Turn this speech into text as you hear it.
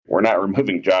we're not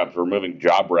removing jobs, we're removing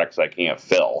job recs I can't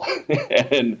fill.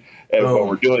 and what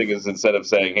we're doing is, instead of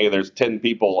saying, hey, there's 10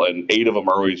 people and 8 of them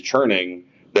are always churning,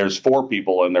 there's 4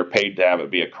 people and they're paid to have it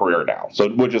be a career now. So,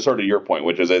 which is sort of your point,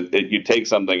 which is you take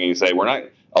something and you say, we're not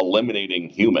eliminating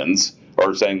humans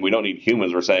or saying we don't need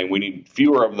humans. We're saying we need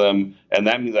fewer of them, and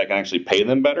that means I can actually pay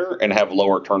them better and have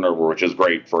lower turnover, which is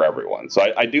great for everyone. So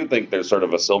I do think there's sort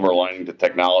of a silver lining to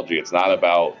technology. It's not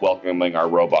about welcoming our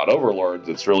robot overlords.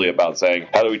 It's really about saying,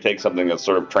 how do we take something that's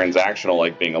sort of transactional,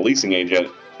 like being a leasing agent,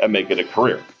 and make it a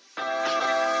career?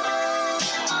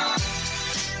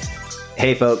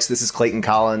 Hey folks, this is Clayton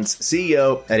Collins,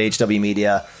 CEO at HW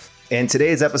Media, and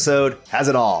today's episode has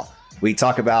it all. We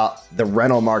talk about the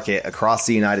rental market across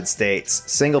the United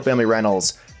States, single-family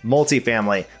rentals,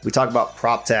 multifamily. We talk about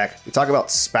prop tech. We talk about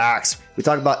SPACs. We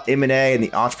talk about M&A and the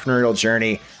entrepreneurial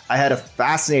journey. I had a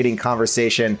fascinating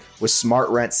conversation with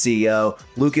SmartRent CEO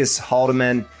Lucas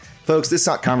Haldeman. Folks, this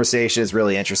conversation is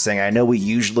really interesting. I know we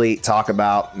usually talk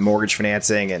about mortgage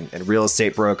financing and real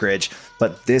estate brokerage,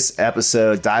 but this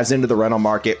episode dives into the rental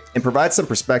market and provides some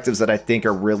perspectives that I think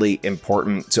are really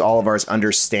important to all of our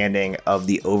understanding of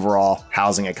the overall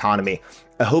housing economy.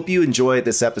 I hope you enjoyed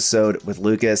this episode with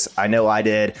Lucas. I know I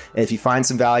did. And if you find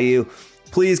some value,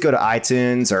 please go to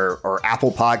iTunes or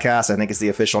Apple Podcasts, I think is the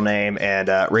official name, and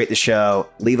rate the show.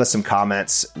 Leave us some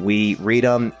comments. We read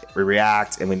them, we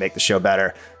react, and we make the show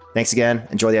better. Thanks again.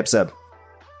 Enjoy the episode.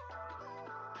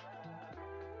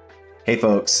 Hey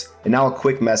folks, and now a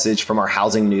quick message from our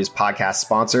Housing News podcast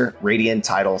sponsor, Radian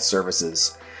Title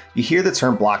Services. You hear the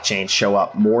term blockchain show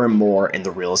up more and more in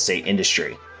the real estate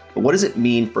industry, but what does it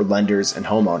mean for lenders and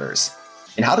homeowners?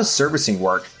 And how does servicing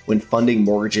work when funding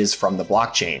mortgages from the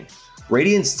blockchain?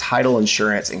 Radian's title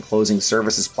insurance and closing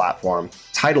services platform,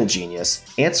 Title Genius,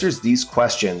 answers these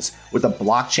questions with a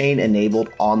blockchain-enabled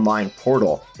online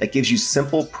portal that gives you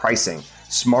simple pricing,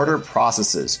 smarter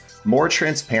processes, more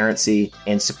transparency,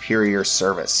 and superior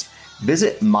service.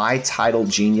 Visit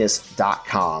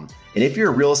mytitlegenius.com. And if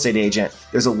you're a real estate agent,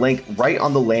 there's a link right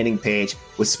on the landing page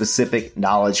with specific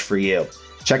knowledge for you.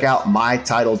 Check out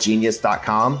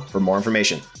mytitlegenius.com for more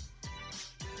information.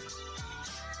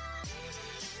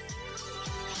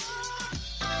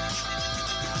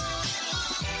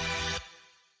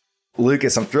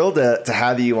 Lucas, I'm thrilled to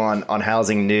have you on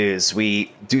Housing News.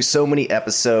 We do so many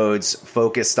episodes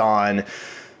focused on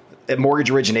mortgage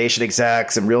origination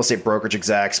execs and real estate brokerage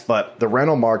execs, but the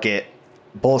rental market,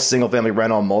 both single-family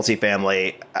rental and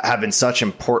multifamily, have been such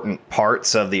important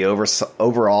parts of the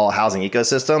overall housing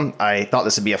ecosystem. I thought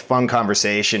this would be a fun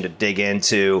conversation to dig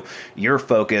into your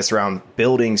focus around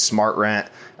building SmartRent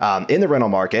in the rental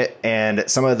market and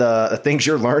some of the things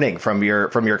you're learning from your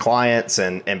clients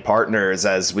and partners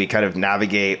as we kind of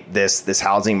navigate this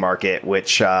housing market,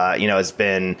 which has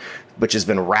been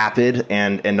rapid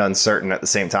and uncertain at the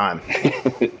same time.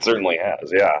 It certainly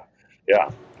has. Yeah.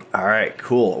 All right,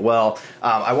 cool. Well,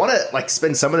 I want to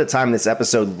spend some of the time in this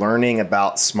episode learning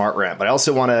about SmartRent, but I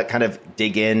also want to kind of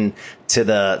dig in to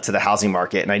the housing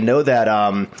market. And I know that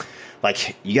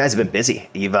you guys have been busy.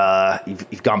 You've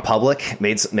gone public,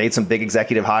 made some big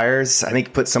executive hires. I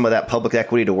think put some of that public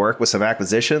equity to work with some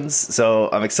acquisitions. So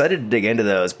I'm excited to dig into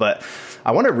those. But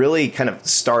I want to really kind of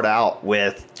start out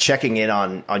with checking in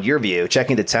on your view,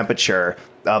 checking the temperature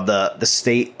of the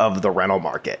state of the rental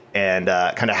market and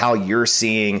kind of how you're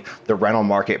seeing the rental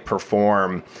market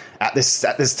perform at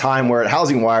this time where at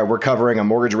Housing Wire we're covering a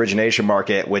mortgage origination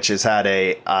market which has had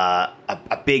a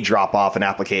big drop off in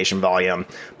application volume,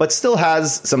 but still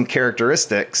has some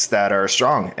characteristics that are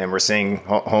strong, and we're seeing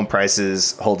home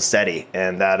prices hold steady,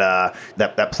 and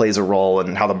that plays a role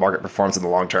in how the market performs in the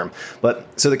long term. But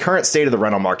so the current state of the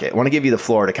rental market, I want to give you the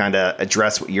floor to kind of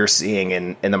address what you're seeing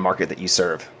in the market that you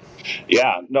serve.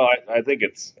 Yeah, no, I think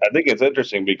it's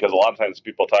interesting because a lot of times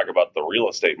people talk about the real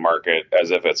estate market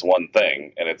as if it's one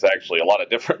thing, and it's actually a lot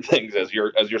of different things, as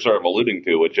you're sort of alluding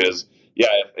to, which is, yeah,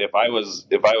 if I was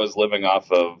living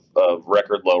off of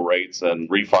record low rates and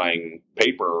refining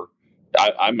paper,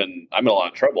 I'm in a lot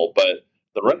of trouble. But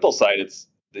the rental side, it's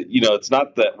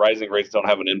not that rising rates don't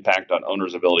have an impact on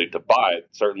owners' ability to buy.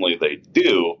 Certainly they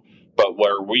do, but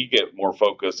where we get more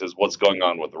focused is what's going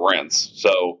on with rents.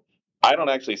 So I don't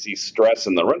actually see stress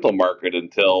in the rental market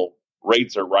until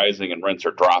rates are rising and rents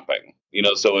are dropping.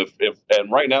 So if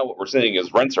right now what we're seeing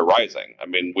is rents are rising. I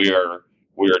mean, we are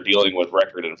dealing with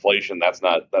record inflation. That's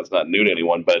not new to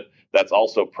anyone, but that's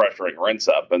also pressuring rents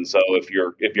up. And so if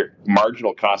your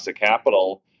marginal cost of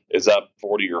capital is up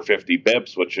 40 or 50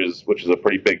 bips, which is a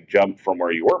pretty big jump from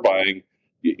where you were buying,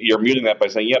 you're muting that by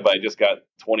saying, yeah, but I just got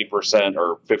 20%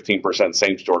 or 15%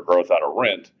 same store growth out of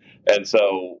rent. And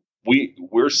so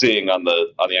we're seeing on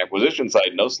the acquisition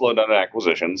side, no slowdown in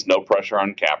acquisitions, no pressure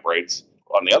on cap rates.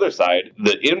 On the other side,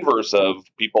 the inverse of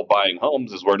people buying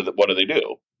homes is what do they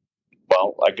do?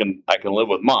 Well, I can live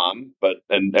with mom, but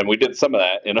and we did some of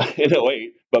that in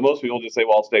 '08. But most people just say,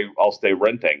 well, I'll stay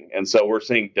renting, and so we're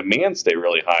seeing demand stay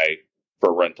really high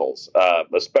for rentals,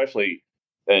 especially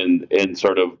in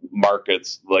sort of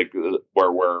markets like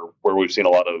where we've seen a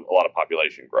lot of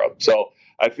population growth. So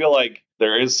I feel like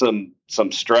there is some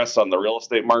stress on the real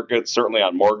estate market, certainly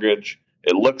on mortgage.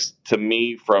 It looks to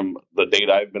me from the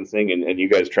data I've been seeing, and you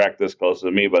guys track this closer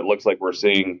to me, but it looks like we're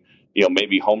seeing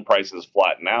maybe home prices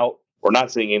flatten out. We're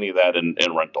not seeing any of that in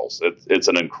rentals. It's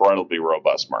an incredibly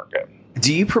robust market.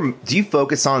 Do you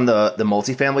focus on the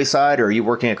multifamily side, or are you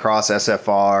working across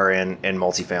SFR and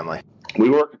multifamily? We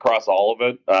work across all of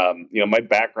it. My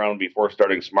background before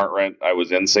starting SmartRent, I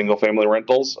was in single family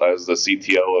rentals. I was the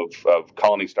CTO of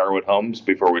Colony Starwood Homes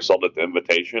before we sold it to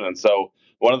Invitation. And so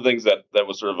one of the things that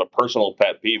was sort of a personal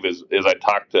pet peeve is I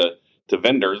talk to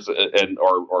vendors and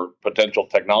or potential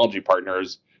technology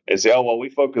partners and say, oh, well, we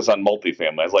focus on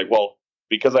multifamily. I was like, well,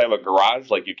 because I have a garage,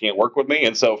 like you can't work with me.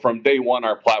 And so from day one,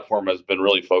 our platform has been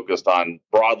really focused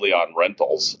broadly on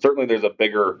rentals. Certainly there's a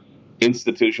bigger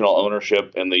institutional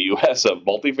ownership in the U.S. of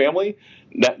multifamily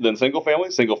than single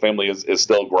family. Single family is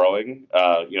still growing.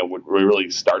 We really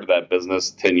started that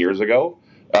business 10 years ago,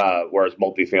 whereas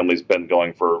multifamily's been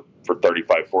going for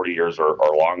 35, 40 years or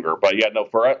longer. But yeah, no,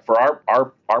 for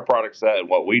our product set and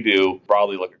what we do,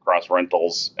 broadly look across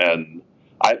rentals. And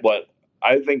what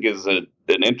I think is an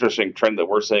interesting trend that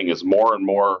we're seeing is more and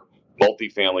more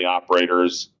multifamily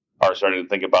operators are starting to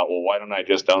think about, well, why don't I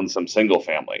just own some single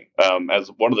family? As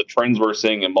one of the trends we're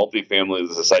seeing in multifamily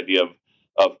is this idea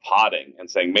of podding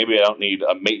and saying, maybe I don't need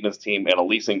a maintenance team and a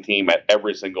leasing team at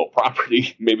every single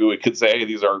property. Maybe we could say, hey,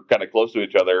 these are kind of close to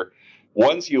each other.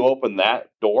 Once you open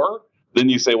that door, then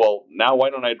you say, well, now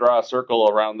why don't I draw a circle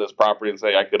around this property and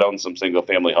say I could own some single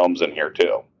family homes in here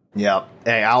too? Yeah.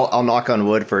 Hey, I'll knock on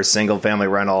wood for single family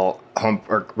rental home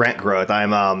or rent growth.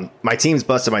 My team's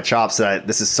busted my chops that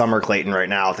this is summer Clayton right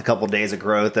now with a couple of days of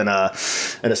growth and a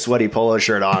sweaty polo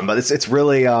shirt on, but it's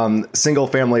really single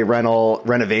family rental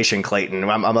renovation Clayton.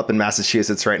 I'm up in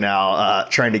Massachusetts right now,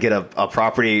 trying to get a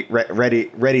property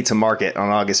ready to market on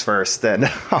August 1st.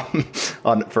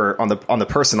 And on the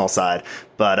personal side,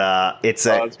 but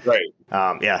that's great.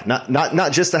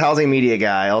 Not just the housing media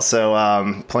guy,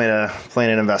 also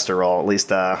playing an investor role, at least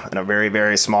in a very,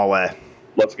 very small way.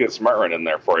 Let's get SmartRent in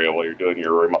there for you while you're doing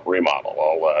your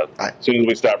remodel. As soon as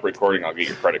we stop recording, I'll get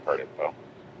your credit card info.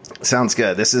 Sounds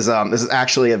good. This is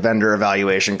actually a vendor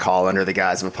evaluation call under the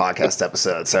guise of a podcast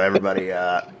episode. So everybody,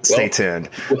 stay tuned.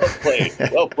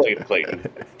 Well played,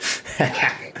 Clayton.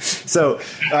 So,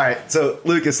 all right. So,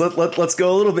 Lucas, let's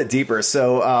go a little bit deeper.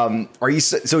 So,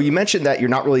 So you mentioned that you're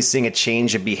not really seeing a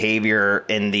change in behavior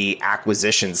in the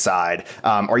acquisition side.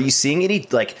 Are you seeing any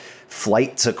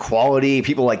flight to quality,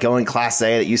 people going Class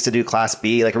A that used to do Class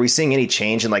B? Are we seeing any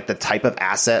change in the type of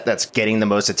asset that's getting the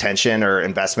most attention or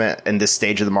investment in this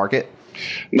stage of the market?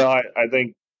 No, I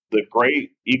think the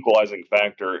great equalizing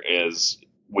factor is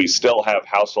we still have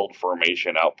household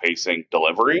formation outpacing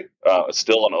delivery.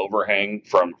 Still an overhang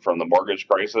from the mortgage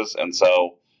crisis. And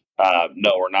so,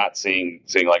 no, we're not seeing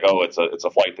it's a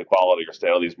flight to quality or stay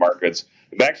out of these markets.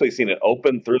 We've actually seen it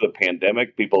open through the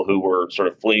pandemic. People who were sort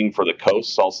of fleeing for the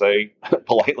coasts, I'll say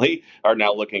politely, are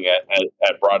now looking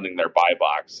at broadening their buy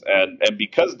box. And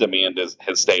because demand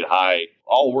has stayed high,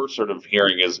 all we're sort of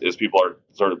hearing is people are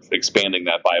sort of expanding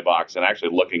that buy box and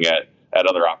actually looking at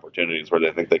other opportunities where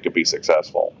they think they could be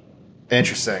successful.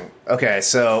 Interesting. Okay,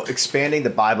 so expanding the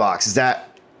buy box,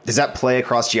 does that play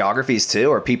across geographies too?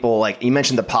 Or people you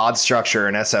mentioned the pod structure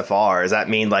in SFR. Does that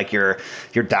mean your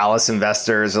Dallas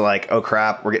investors are oh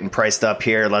crap, we're getting priced up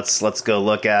here. Let's go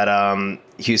look at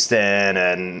Houston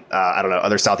and I don't know,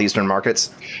 other southeastern markets?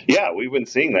 Yeah, we've been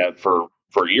seeing that for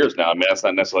years now. I mean, that's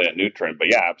not necessarily a new trend, but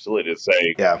yeah, absolutely. To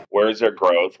say, where is there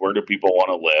growth? Where do people want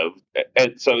to live?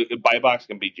 And so buy box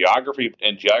can be geography,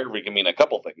 and geography can mean a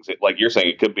couple things. Like you're saying,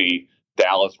 it could be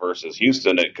Dallas versus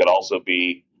Houston. It could also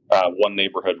be one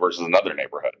neighborhood versus another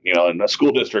neighborhood, and a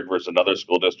school district versus another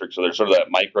school district. So there's sort of that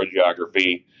micro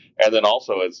geography. And then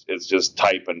also it's just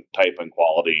type and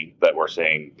quality that we're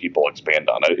seeing people expand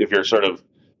on. If you're sort of,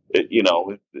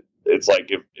 it's like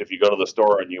if you go to the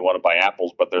store and you want to buy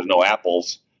apples, but there's no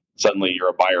apples, suddenly you're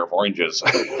a buyer of oranges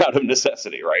out of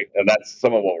necessity, right? And that's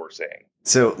some of what we're seeing.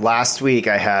 So last week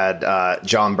I had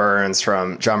John Burns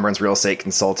from John Burns Real Estate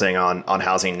Consulting on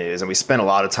Housing News, and we spent a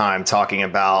lot of time talking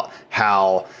about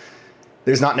how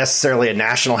there's not necessarily a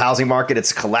national housing market.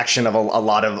 It's a collection of a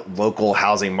lot of local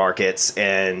housing markets.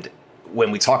 And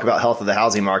when we talk about health of the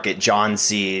housing market, John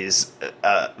sees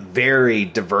very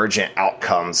divergent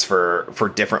outcomes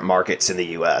for different markets in the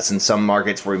U.S. And some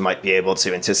markets where we might be able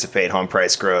to anticipate home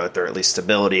price growth or at least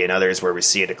stability, and others where we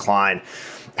see a decline.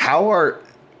 How are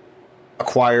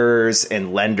acquirers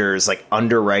and lenders like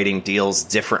underwriting deals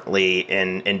differently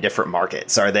in different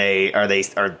markets? Are they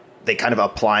kind of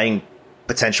applying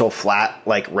potential flat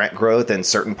like rent growth in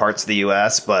certain parts of the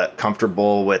US, but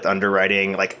comfortable with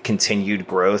underwriting like continued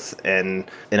growth in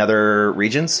other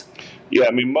regions? Yeah,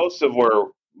 I mean, most of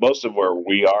where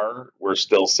we are, we're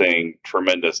still seeing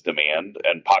tremendous demand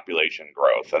and population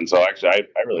growth. And so actually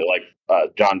I really like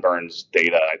John Burns'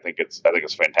 data. I think it's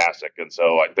fantastic. And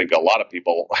so I think a lot of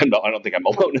people, I don't think I'm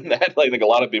alone in that. I think a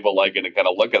lot of people like it and kind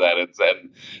of look at that,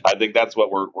 and I think that's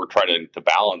what we're trying to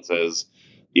balance is,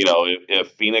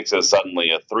 if Phoenix is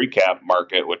suddenly a 3-cap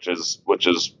market, which is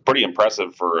pretty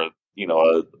impressive for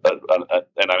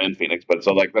and I'm in Phoenix, but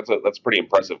so like that's pretty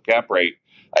impressive cap rate.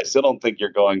 I still don't think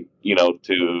you're going,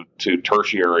 to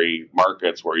tertiary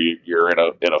markets where you're in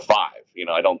a 5.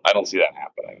 I don't see that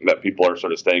happening. That people are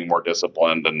sort of staying more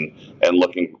disciplined and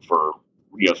looking for,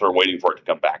 sort of waiting for it to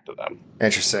come back to them.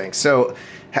 Interesting. So,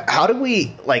 how do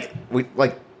we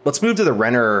let's move to the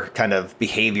renter kind of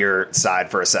behavior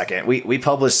side for a second. We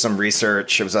published some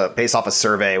research. It was based off a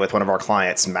survey with one of our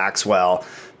clients, Maxwell,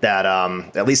 that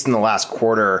at least in the last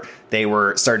quarter, they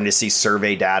were starting to see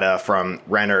survey data from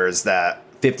renters that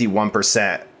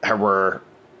 51% were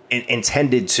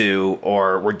intended to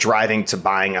or were driving to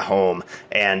buying a home.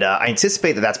 And I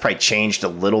anticipate that that's probably changed a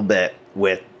little bit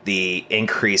with the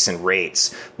increase in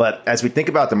rates. But as we think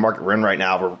about the market we're in right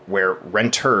now, where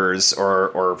renters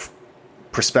or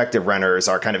prospective renters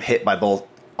are kind of hit by both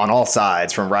on all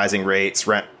sides from rising rates,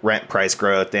 rent price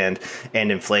growth, and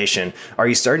inflation. Are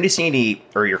you starting to see any,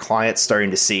 or your clients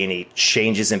starting to see any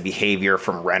changes in behavior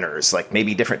from renters, like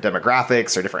maybe different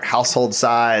demographics or different household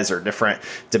size or different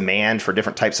demand for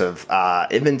different types of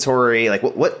inventory? Like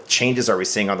what changes are we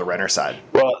seeing on the renter side?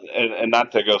 Well, and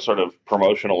not to go sort of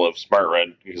promotional of Smart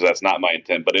Rent, because that's not my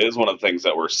intent, but it is one of the things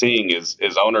that we're seeing is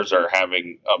owners are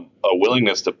having a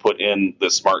willingness to put in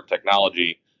this smart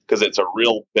technology because it's a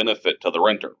real benefit to the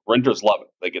renter. Renters love it.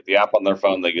 They get the app on their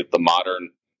phone. They get the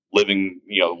modern living,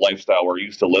 lifestyle we're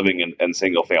used to living in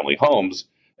single family homes.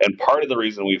 And part of the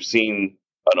reason we've seen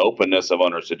an openness of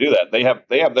owners to do that, they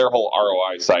have their whole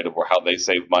ROI side of how they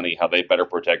save money, how they better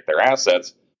protect their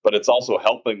assets, but it's also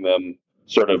helping them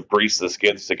sort of grease the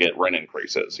skids to get rent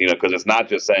increases, because it's not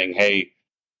just saying, hey,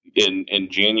 in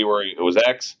January it was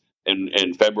X,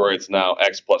 in February it's now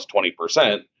X plus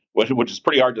 20%. Which is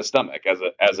pretty hard to stomach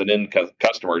as an end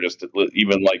customer. Just to,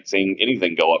 even like seeing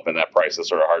anything go up in that price is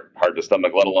sort of hard to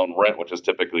stomach, let alone rent, which is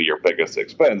typically your biggest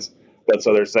expense. But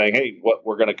so they're saying, hey, what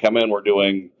we're going to come in, we're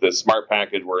doing this smart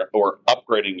package, we're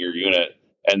upgrading your unit,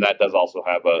 and that does also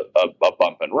have a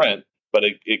bump in rent. But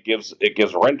it gives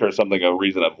renters something, a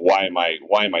reason of why am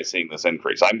I seeing this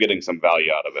increase? I'm getting some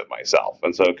value out of it myself,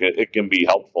 and so it can be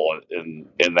helpful in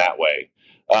that way.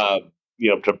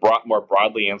 To more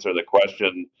broadly answer the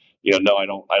question, no,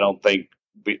 I don't think.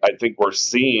 I think we're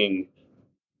seeing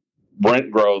rent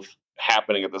growth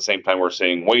happening at the same time we're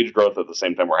seeing wage growth. At the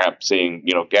same time we're seeing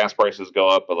gas prices go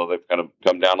up, although they've kind of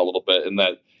come down a little bit. And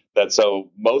that so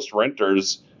most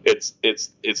renters, it's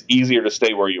easier to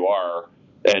stay where you are,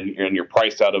 and you're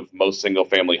priced out of most single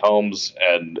family homes,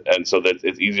 and so that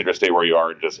it's easier to stay where you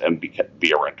are and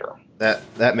be a renter.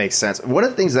 That makes sense. One of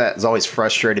the things that has always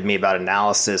frustrated me about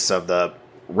analysis of the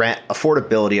rent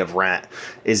affordability of rent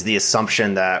is the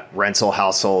assumption that rental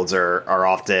households are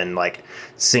often like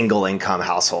single income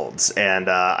households. And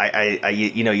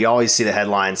you always see the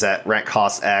headlines that rent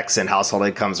costs X and household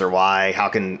incomes are Y. How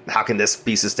can this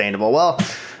be sustainable? Well,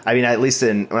 I mean, at least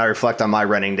when I reflect on my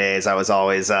renting days, I was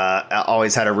always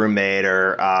had a roommate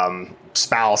or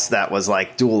spouse that was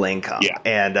like dual income. Yeah.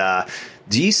 And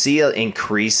do you see an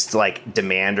increased like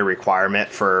demand or requirement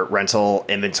for rental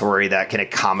inventory that can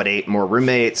accommodate more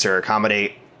roommates or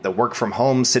accommodate the work from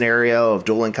home scenario of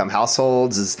dual income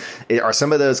households? Are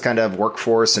some of those kind of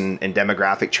workforce and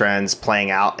demographic trends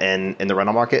playing out in the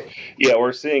rental market? Yeah,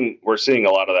 we're seeing a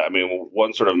lot of that. I mean,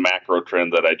 one sort of macro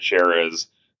trend that I'd share is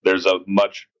there's a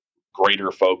much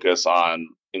greater focus on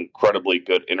incredibly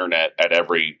good internet at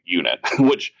every unit,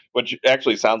 which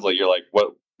actually sounds like you're like,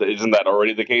 what? Isn't that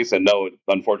already the case? And no,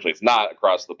 unfortunately, it's not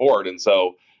across the board. And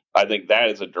so I think that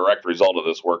is a direct result of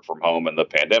this work from home and the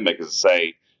pandemic is to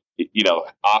say,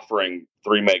 offering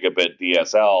 3 megabit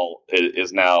DSL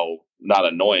is now not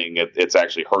annoying. It's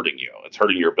actually hurting you. It's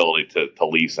hurting your ability to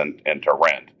lease and to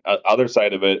rent. Other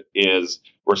side of it is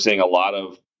we're seeing a lot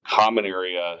of common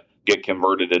area get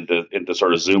converted into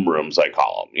sort of Zoom rooms, I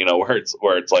call them,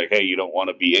 where it's like, hey, you don't want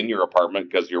to be in your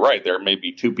apartment because you're right, there may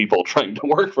be two people trying to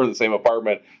work for the same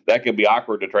apartment. That can be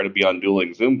awkward to try to be on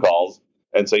dueling Zoom calls.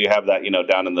 And so you have that,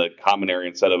 down in the common area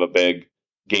instead of a big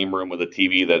game room with a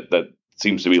TV that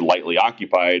seems to be lightly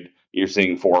occupied. You're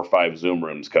seeing 4 or 5 Zoom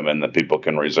rooms come in that people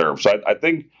can reserve. So I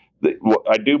think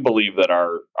I do believe that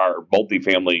our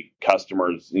multifamily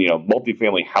customers,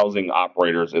 multifamily housing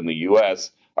operators in the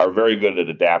U.S. are very good at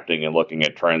adapting and looking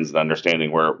at trends and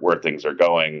understanding where things are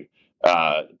going.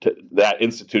 To that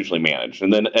institutionally managed,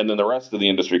 and then the rest of the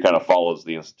industry kind of follows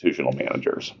the institutional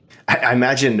managers. I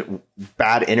imagine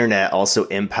bad internet also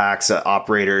impacts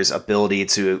operators' ability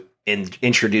to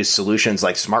introduce solutions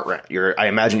like SmartRent. I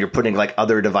imagine you're putting like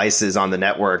other devices on the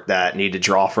network that need to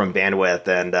draw from bandwidth,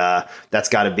 and that's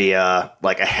got to be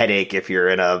like a headache if you're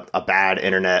in a bad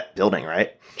internet building,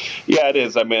 right? Yeah, it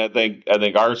is. I mean, I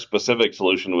think our specific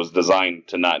solution was designed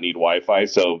to not need Wi-Fi,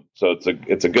 so it's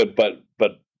a good, but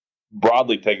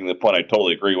broadly taking the point, I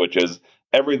totally agree, which is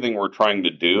everything we're trying to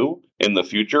do in the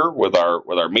future with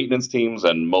our maintenance teams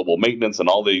and mobile maintenance and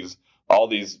all these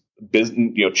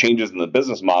business, changes in the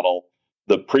business model.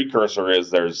 The precursor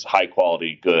is there's high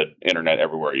quality, good internet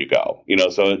everywhere you go.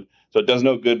 So it does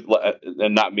no good,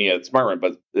 and not me at SmartRent,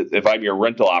 but if I'm your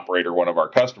rental operator, one of our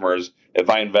customers, if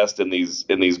I invest in these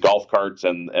golf carts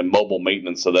and mobile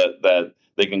maintenance so that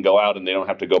they can go out and they don't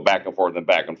have to go back and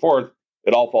forth,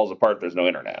 it all falls apart. There's no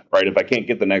internet, right? If I can't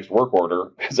get the next work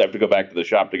order because I have to go back to the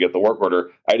shop to get the work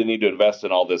order, I didn't need to invest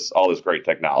in all this great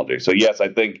technology. So yes, I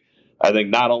think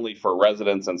not only for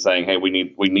residents and saying, hey, we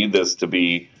need this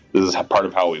is part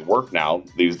of how we work now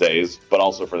these days, but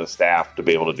also for the staff to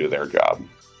be able to do their job.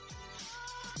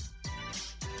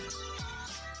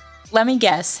 Let me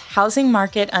guess, housing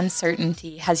market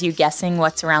uncertainty has you guessing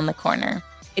what's around the corner.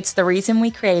 It's the reason we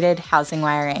created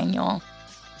HousingWire Annual.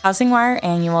 HousingWire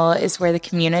Annual is where the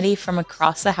community from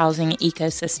across the housing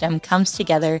ecosystem comes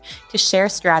together to share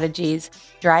strategies,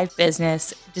 drive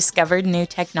business, discover new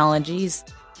technologies,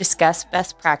 discuss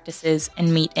best practices,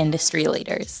 and meet industry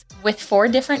leaders. With 4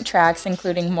 different tracks,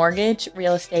 including mortgage,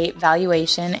 real estate,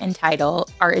 valuation, and title,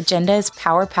 our agenda is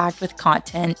power-packed with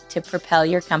content to propel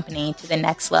your company to the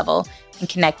next level and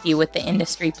connect you with the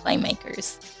industry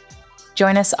playmakers.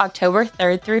 Join us October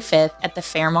 3rd through 5th at the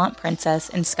Fairmont Princess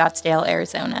in Scottsdale,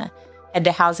 Arizona. Head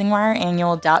to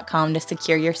housingwireannual.com to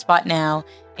secure your spot now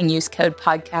and use code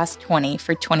podcast20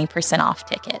 for 20% off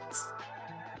tickets.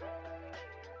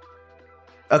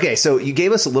 Okay, so you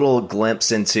gave us a little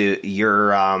glimpse into your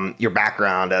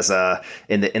background as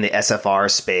in the SFR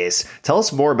space. Tell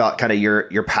us more about kind of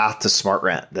your path to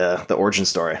SmartRent, the origin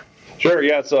story. Sure.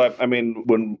 Yeah. So I mean,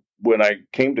 when I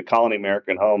came to Colony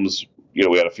American Homes,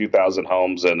 we had a few thousand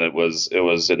homes, and it was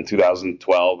in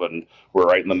 2012, and we're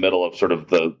right in the middle of sort of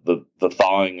the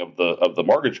thawing of the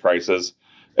mortgage crisis.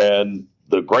 And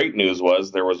the great news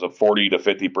was there was a 40 to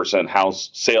 50% house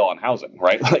sale on housing,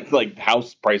 right? Like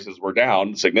house prices were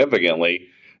down significantly,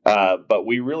 but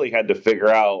we really had to figure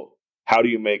out how do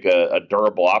you make a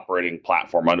durable operating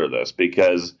platform under this,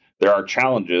 because there are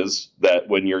challenges that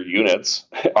when your units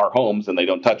are homes and they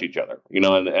don't touch each other,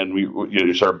 and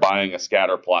you start buying a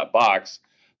scatter plot box,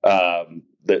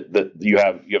 that you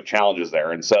have challenges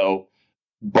there. And so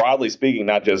broadly speaking,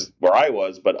 not just where I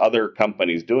was, but other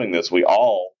companies doing this, we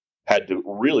all had to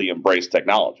really embrace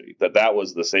technology, that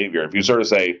was the savior. If you sort of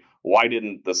say, why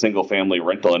didn't the single family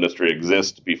rental industry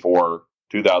exist before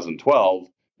 2012?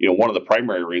 One of the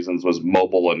primary reasons was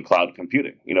mobile and cloud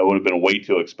computing. It would have been way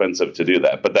too expensive to do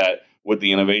that. But that with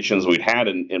the innovations we'd had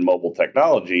in mobile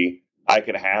technology, I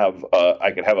could have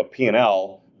a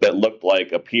P&L that looked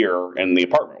like a peer in the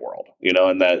apartment world.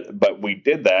 But we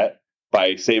did that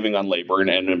by saving on labor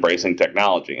and embracing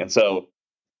technology. And so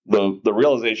the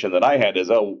realization that I had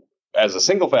is, as a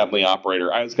single family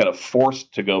operator, I was kind of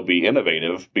forced to go be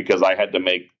innovative because I had to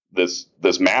make this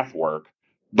math work.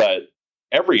 But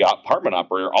every apartment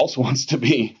operator also wants to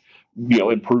be,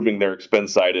 improving their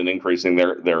expense side and increasing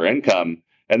their income.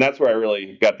 And that's where I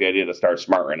really got the idea to start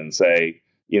SmartRent and say,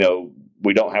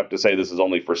 we don't have to say this is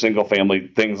only for single family.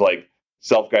 Things like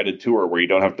self-guided tour where you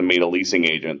don't have to meet a leasing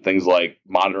agent, things like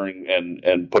monitoring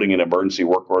and putting in emergency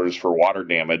work orders for water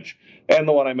damage. And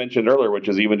the one I mentioned earlier, which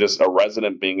is even just a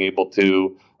resident being able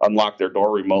to unlock their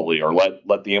door remotely, or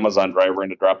let the Amazon driver in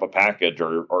to drop a package,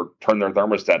 or turn their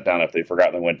thermostat down if they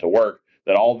forgot they went to work.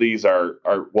 That all these are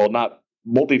not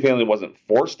multifamily wasn't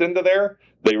forced into there.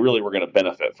 They really were going to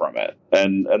benefit from it.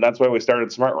 And that's why we started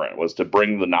SmartRent, was to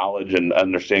bring the knowledge and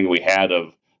understanding we had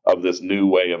of this new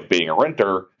way of being a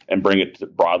renter and bring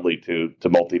it broadly to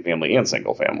multifamily and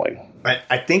single family.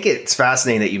 I think it's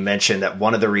fascinating that you mentioned that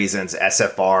one of the reasons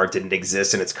SFR didn't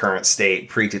exist in its current state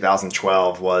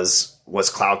pre-2012 was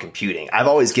cloud computing. I've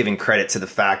always given credit to the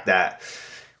fact that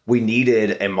we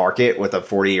needed a market with a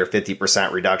 40 or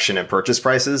 50% reduction in purchase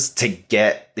prices to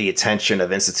get the attention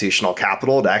of institutional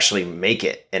capital to actually make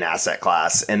it an asset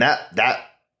class. And that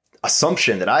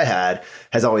assumption that I had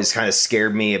has always kind of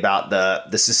scared me about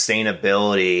the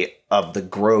sustainability of the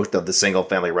growth of the single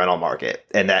family rental market,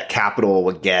 and that capital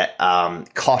would get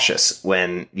cautious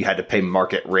when you had to pay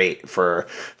market rate for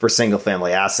single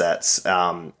family assets.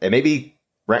 And maybe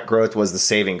rent growth was the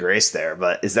saving grace there,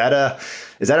 but is that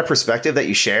a perspective that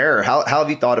you share, or how have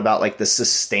you thought about like the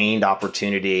sustained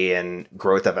opportunity and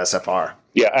growth of SFR?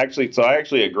 Yeah, actually, so I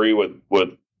actually agree with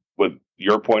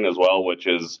your point as well, which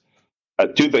is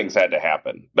two things had to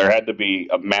happen. There had to be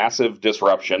a massive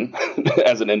disruption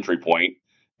as an entry point,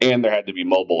 and there had to be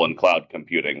mobile and cloud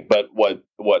computing. But what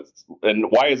and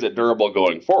why is it durable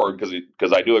going forward?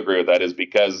 Because I do agree with that, is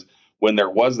because when there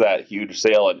was that huge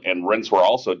sale and rents were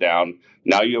also down,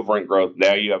 now you have rent growth,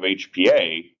 now you have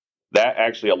HPA, that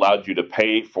actually allowed you to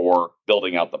pay for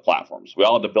building out the platforms. We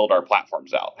all had to build our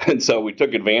platforms out. And so we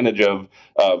took advantage of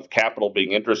capital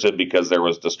being interested because there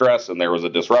was distress and there was a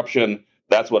disruption.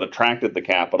 That's what attracted the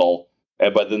capital.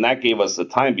 But then that gave us the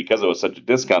time, because it was such a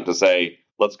discount, to say,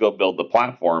 let's go build the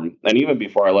platform. And even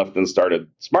before I left and started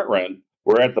SmartRent,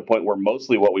 we're at the point where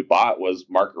mostly what we bought was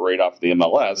market rate off the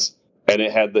MLS. And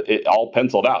it all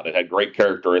penciled out. It had great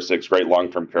characteristics, great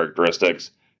long-term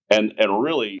characteristics. And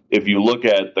really, if you look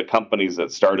at the companies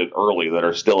that started early that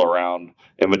are still around,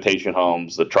 Invitation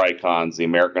Homes, the Tricons, the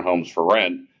American Homes for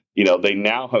Rent, they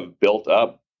now have built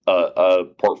up a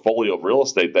portfolio of real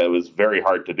estate that was very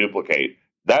hard to duplicate.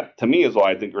 That, to me, is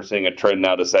why I think we're seeing a trend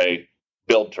now to say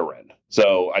build to rent.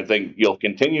 So I think you'll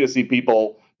continue to see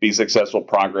people be successful.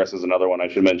 Progress is another one I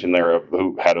should mention there,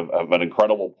 who had an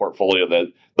incredible portfolio.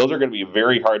 That those are going to be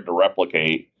very hard to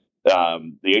replicate.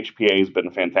 The HPA has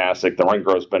been fantastic. The rent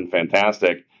growth has been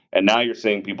fantastic. And now you're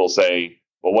seeing people say,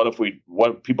 well,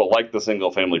 what people like the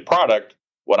single family product.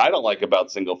 What I don't like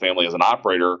about single family as an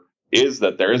operator is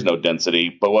that there is no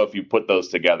density. But what if you put those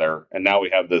together? And now we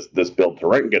have this build to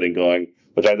rent getting going,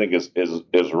 which I think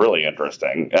is really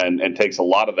interesting and takes a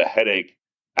lot of the headache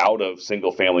out of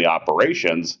single family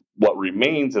operations. What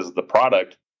remains is the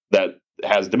product that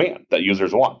has demand, that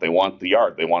users want. They want the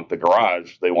yard, they want the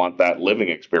garage, they want that living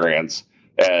experience.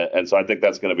 And so I think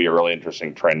that's going to be a really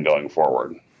interesting trend going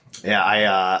forward.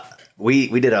 Yeah, we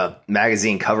did a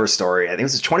magazine cover story. I think it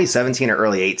was 2017 or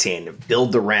early 18,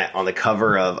 Build to Rent, on the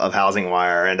cover of Housing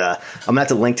Wire. And I'm going to have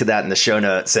to link to that in the show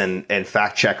notes and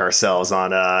fact check ourselves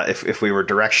on if we were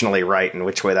directionally right and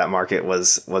which way that market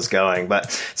was going.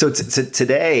 But so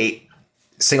today,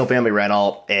 single family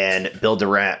rental and build to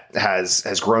rent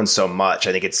has grown so much.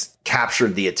 I think it's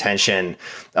captured the attention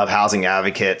of housing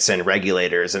advocates and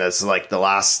regulators. And it's like the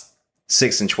last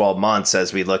 6 and 12 months,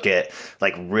 as we look at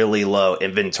like really low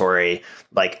inventory,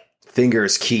 like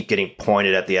fingers keep getting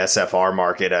pointed at the SFR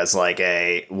market as like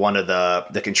one of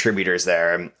the contributors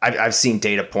there. And I've seen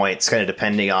data points kind of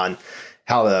depending on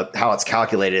how it's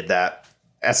calculated that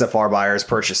SFR buyers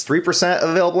purchase 3% of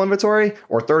available inventory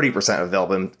or 30% of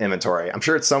available inventory. I'm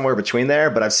sure it's somewhere between there,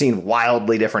 but I've seen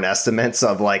wildly different estimates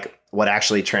of like what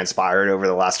actually transpired over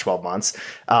the last 12 months.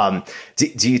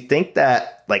 Do you think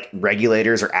that like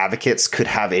regulators or advocates could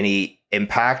have any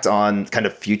impact on kind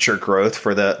of future growth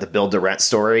for the build to rent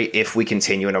story if we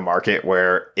continue in a market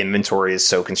where inventory is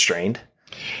so constrained?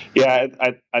 Yeah,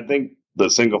 I think the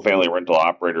single family rental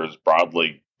operators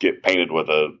broadly get painted with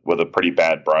a pretty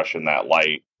bad brush in that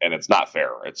light, and it's not fair.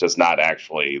 It's just not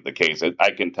actually the case.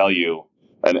 I can tell you,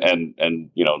 and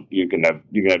you can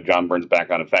have John Burns back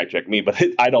on and fact check me, but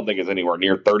I don't think it's anywhere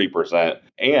near 30%.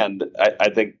 And I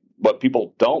think what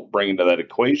people don't bring into that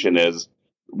equation is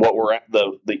what we're at,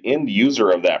 the end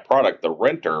user of that product, the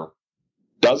renter,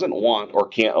 doesn't want or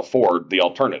can't afford the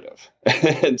alternative.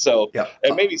 And so, yeah,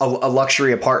 and maybe a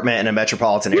luxury apartment in a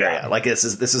metropolitan area, like this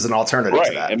is an alternative right.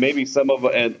 to that. And maybe some of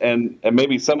and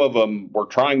maybe some of them were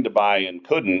trying to buy and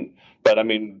couldn't. But I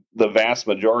mean, the vast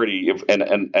majority of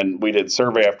and we did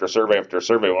survey after survey after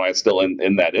survey when I was still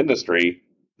in that industry.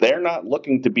 They're not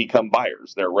looking to become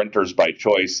buyers. They're renters by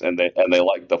choice, and they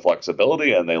like the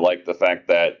flexibility, and they like the fact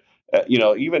that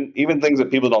even things that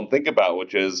people don't think about,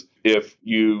 which is if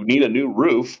you need a new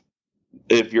roof,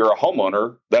 if you're a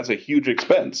homeowner, that's a huge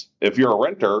expense. If you're a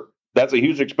renter, that's a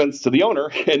huge expense to the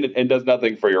owner and does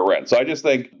nothing for your rent. So I just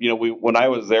think, when I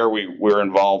was there, we were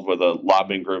involved with a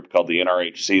lobbying group called the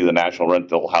NRHC, the National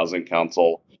Rental Housing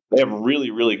Council, They have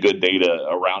really, really good data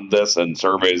around this and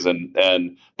surveys,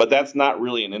 but that's not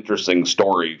really an interesting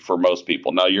story for most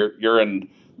people. Now you're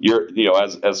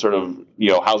as sort of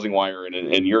Housing Wire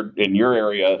in your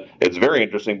area, it's very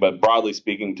interesting. But broadly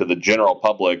speaking, to the general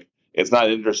public, it's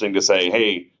not interesting to say,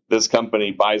 hey, this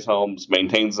company buys homes,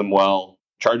 maintains them well,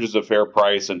 charges a fair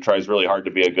price, and tries really hard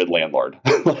to be a good landlord.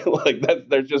 Like that,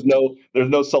 there's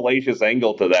no salacious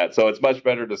angle to that. So it's much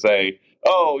better to say,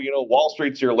 oh, Wall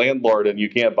Street's your landlord and you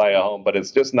can't buy a home, but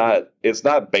it's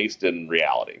not based in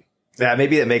reality. Yeah,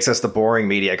 maybe that makes us the boring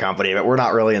media company, but we're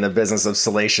not really in the business of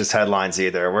salacious headlines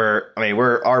either.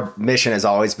 Our mission has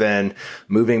always been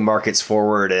moving markets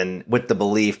forward, and with the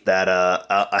belief that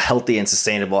a healthy and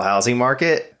sustainable housing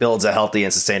market builds a healthy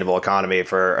and sustainable economy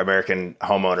for American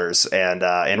homeowners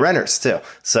and renters too.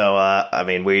 So,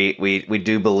 we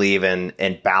do believe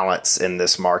in balance in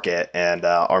this market, and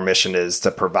our mission is to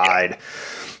provide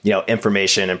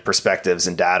information and perspectives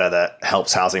and data that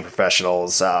helps housing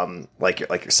professionals like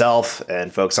yourself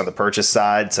and folks on the purchase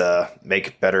side to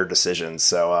make better decisions.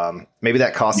 So maybe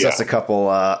that costs us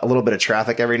a little bit of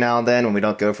traffic every now and then when we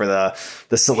don't go for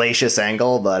the salacious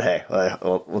angle. But hey,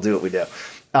 we'll do what we do.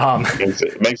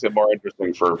 It makes it more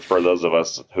interesting for those of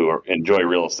us who enjoy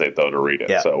real estate, though, to read it.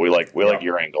 Yeah. So we like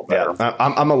your angle better. Yeah.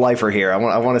 I'm a lifer here. I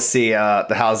want to see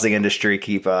the housing industry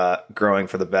keep growing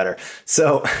for the better.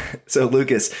 So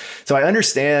Lucas, so I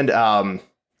understand.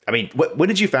 When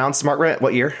did you found SmartRent?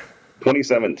 What year?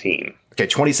 2017. Okay,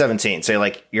 2017.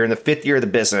 So you're in the 5th year of the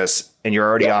business and you're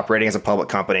already operating as a public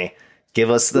company.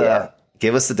 Give us the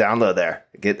download there.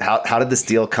 How did this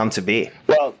deal come to be?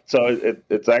 Well, so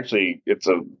it's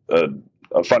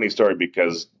a funny story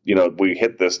because, we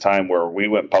hit this time where we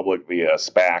went public via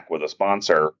SPAC with a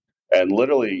sponsor, and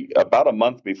literally about a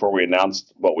month before we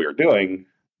announced what we were doing,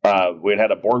 we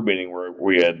had a board meeting where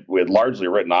we had largely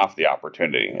written off the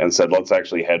opportunity and said, let's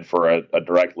actually head for a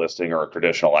direct listing or a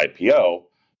traditional IPO,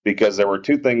 because there were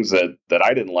two things that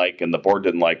I didn't like and the board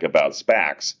didn't like about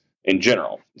SPACs in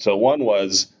general. So one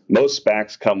was most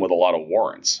SPACs come with a lot of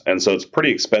warrants. And so it's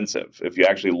pretty expensive. If you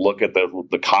actually look at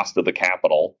the cost of the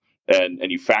capital and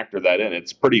you factor that in,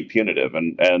 it's pretty punitive.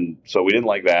 And so we didn't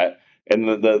like that. And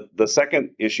the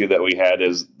second issue that we had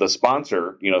is the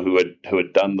sponsor, who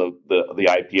had done the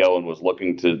IPO and was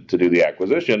looking to do the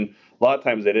acquisition. A lot of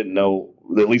times they didn't know,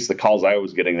 at least the calls I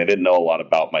was getting, they didn't know a lot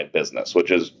about my business,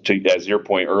 which is, as your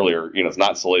point earlier, it's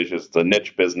not salacious. It's a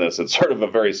niche business. It's sort of a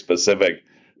very specific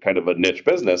kind of a niche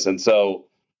business. And so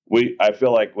I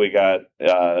feel like we got,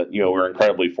 we're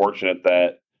incredibly fortunate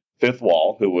that Fifth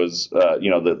Wall, who was,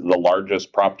 the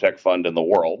largest prop tech fund in the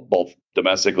world, both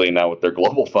domestically and now with their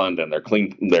global fund and their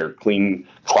clean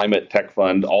climate tech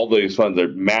fund, all these funds are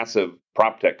massive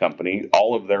prop tech company.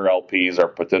 All of their LPs are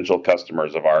potential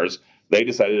customers of ours. They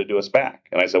decided to do a SPAC.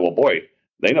 And I said, well, boy,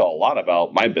 they know a lot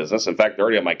about my business. In fact, they're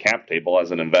already on my cap table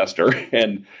as an investor.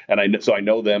 So I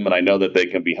know them and I know that they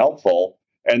can be helpful.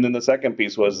 And then the second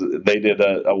piece was they did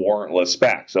a warrantless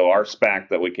SPAC. So our SPAC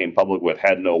that we came public with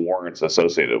had no warrants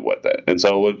associated with it. And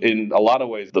so in a lot of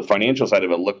ways, the financial side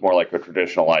of it looked more like a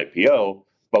traditional IPO,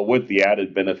 but with the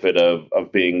added benefit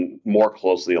of being more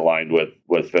closely aligned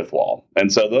with Fifth Wall.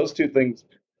 And so those two things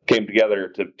came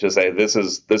together to say this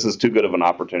is too good of an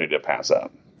opportunity to pass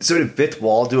up. So did Fifth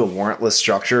Wall do a warrantless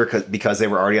structure because they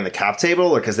were already on the cap table,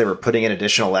 or because they were putting in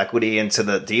additional equity into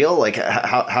the deal? Like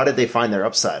how did they find their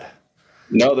upside?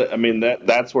 No,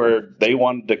 that's where they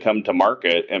wanted to come to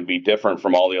market and be different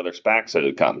from all the other SPACs that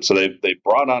had come. So they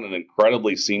brought on an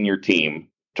incredibly senior team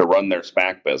to run their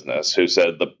SPAC business, who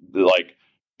said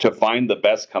to find the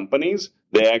best companies,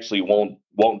 they actually won't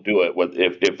do it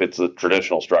if it's a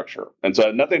traditional structure. And so it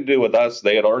had nothing to do with us.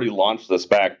 They had already launched the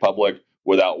SPAC public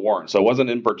without warrants. So it wasn't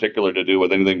in particular to do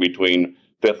with anything between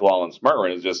Fifth Wall and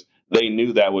SmartRent. It's just they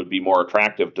knew that would be more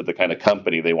attractive to the kind of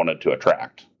company they wanted to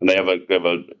attract. And they have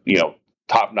a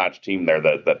top-notch team there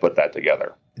that put that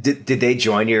together. Did they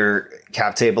join your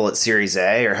cap table at Series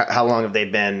A, or how long have they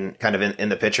been kind of in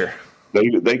the picture?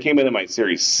 They came into my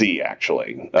Series C,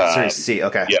 actually. Series C,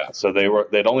 okay. Yeah, so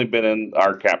they'd only been in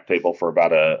our cap table for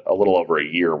about a little over a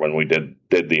year when we did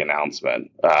the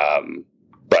announcement.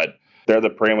 But they're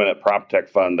the preeminent prop tech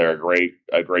fund. They're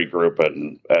a great group,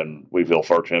 and we feel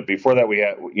fortunate. Before that, we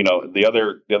had the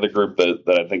other group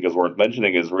that I think is worth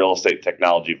mentioning is Real Estate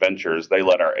Technology Ventures. They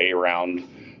led our A round,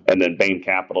 and then Bain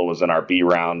Capital was in our B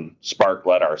round. Spark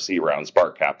led our C round,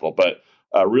 Spark Capital. But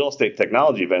Real Estate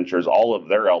Technology Ventures, all of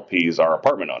their LPs are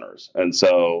apartment owners, and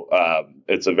so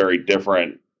it's a very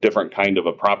different kind of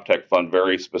a prop tech fund,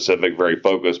 very specific, very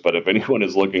focused. But if anyone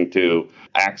is looking to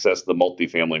access the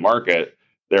multifamily market,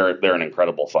 they're an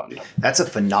incredible fund. That's a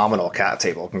phenomenal cap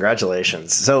table.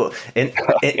 Congratulations. So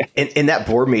in that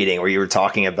board meeting where you were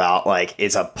talking about like,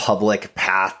 is a public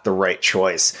path the right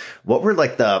choice? What were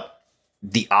like the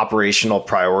operational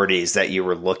priorities that you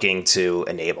were looking to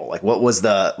enable? Like what was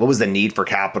the need for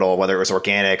capital, whether it was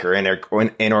organic or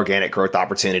inorganic growth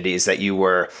opportunities that you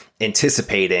were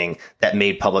anticipating that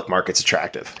made public markets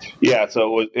attractive? Yeah.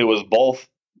 So it was both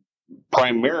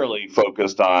primarily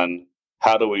focused on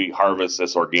how do we harvest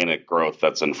this organic growth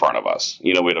that's in front of us.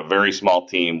 We had a very small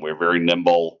team. We're very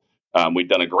nimble. We've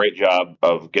done a great job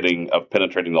of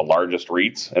penetrating the largest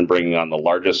REITs and bringing on the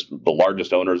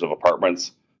largest owners of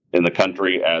apartments in the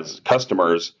country as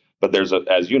customers. But there's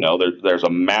a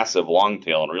massive long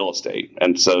tail in real estate.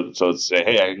 And so say,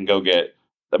 hey, I can go get,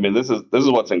 this is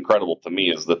what's incredible to me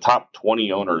is the top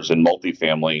 20 owners in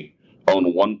multifamily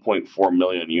own 1.4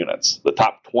 million units. The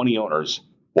top 20 owners,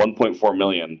 1.4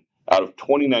 million out of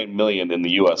 29 million in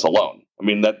the U.S. alone.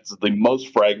 That's the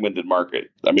most fragmented market.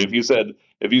 If you said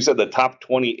the top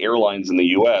 20 airlines in the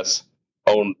U.S.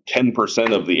 own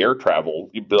 10% of the air travel,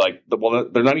 you'd be like, well,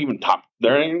 they're not even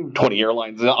 20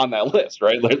 airlines on that list,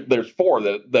 right? There's 4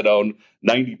 that own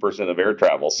 90% of air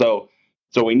travel. So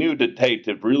we knew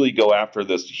to really go after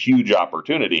this huge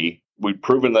opportunity. We've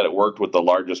proven that it worked with the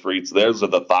largest REITs. Those are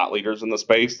the thought leaders in the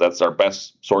space. That's our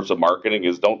best source of marketing.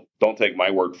 Is don't take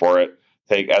my word for it.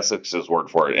 Take Essex's word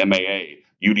for it. MAA,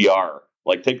 UDR,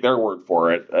 take their word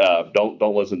for it.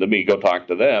 Don't listen to me. Go talk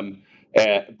to them.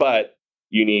 But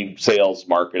you need sales,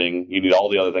 marketing. You need all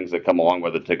the other things that come along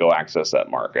with it to go access that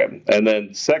market. And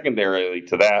then secondarily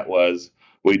to that was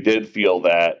we did feel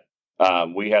that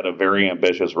we had a very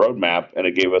ambitious roadmap, and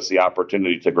it gave us the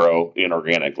opportunity to grow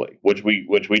inorganically, which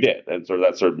we did. And so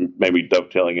that's sort of maybe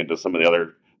dovetailing into some of the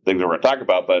other things that we're going to talk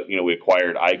about. But we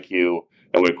acquired IQ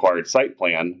and we acquired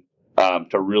SightPlan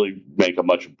to really make a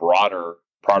much broader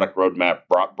product roadmap,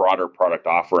 broader product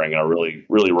offering, and a really,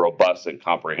 really robust and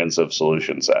comprehensive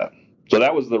solution set. So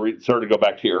that was sort of go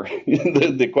back to your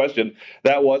the question.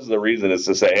 That was the reason, is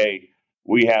to say, hey,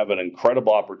 we have an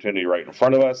incredible opportunity right in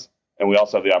front of us, and we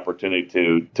also have the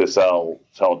opportunity to sell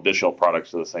additional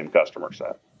products to the same customer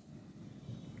set.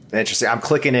 Interesting. I'm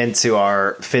clicking into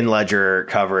our FinLedger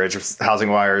coverage of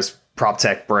HousingWire's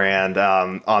PropTech brand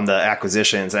on the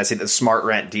acquisitions. And I see the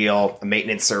SmartRent deal, a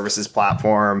maintenance services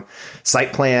platform,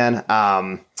 SightPlan.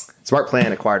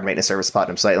 SmartPlan acquired maintenance service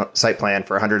platform SightPlan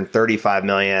for $135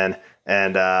 million.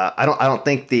 And I don't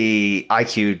think the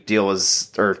IQ deal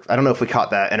was, or I don't know if we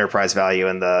caught that enterprise value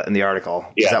in the article.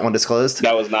 Yeah. Is that one disclosed?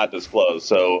 That was not disclosed.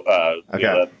 So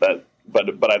okay.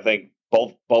 But I think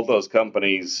both those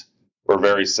companies were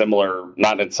very similar,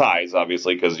 not in size,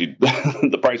 obviously, because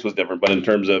the price was different, but in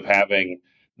terms of having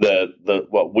the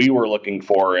what we were looking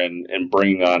for in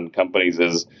bringing on companies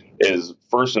is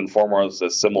first and foremost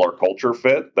a similar culture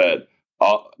fit. That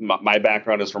my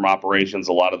background is from operations.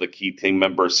 A lot of the key team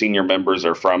members, senior members,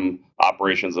 are from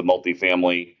operations of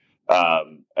multifamily.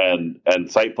 And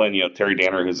SightPlan, Terry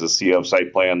Danner, who's the CEO of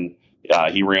SightPlan,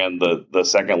 he ran the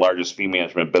second largest fee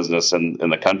management business in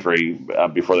the country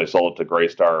before they sold it to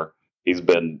Greystar. He's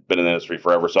been in the industry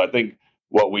forever. So I think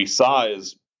what we saw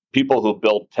is people who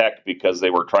build tech because they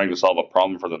were trying to solve a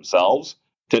problem for themselves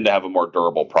tend to have a more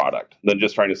durable product than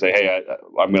just trying to say, hey,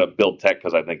 I'm going to build tech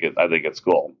because I think it's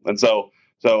cool. And so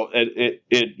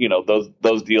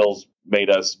those deals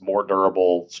made us more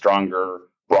durable, stronger,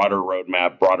 broader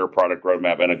roadmap, broader product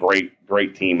roadmap, and a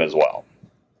great team as well.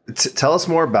 Tell us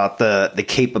more about the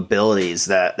capabilities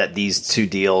that these two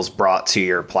deals brought to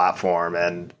your platform,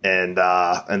 and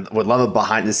would love a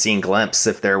behind the scene glimpse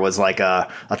if there was like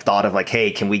a thought of like,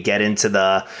 hey, can we get into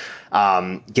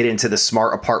the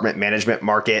smart apartment management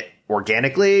market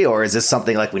organically, or is this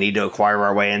something like we need to acquire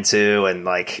our way into? And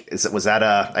like,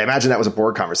 I imagine that was a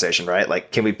board conversation, right?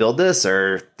 Like, can we build this,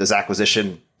 or does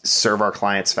acquisition serve our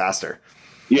clients faster?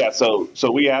 Yeah, so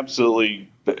we absolutely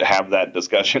have that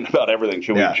discussion about everything.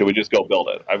 Should we just go build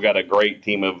it? I've got a great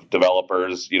team of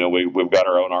developers. We've got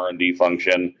our own R&D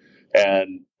function,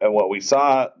 and what we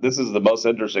saw, this is the most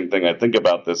interesting thing I think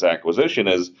about this acquisition,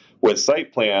 is with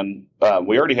SightPlan,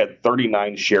 we already had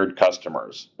 39 shared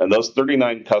customers, and those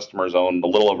 39 customers owned a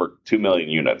little over 2 million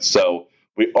units. So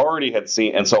we already had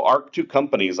seen, and so our two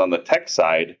companies on the tech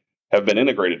side have been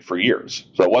integrated for years.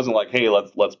 So it wasn't like, hey,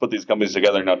 let's put these companies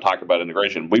together and now talk about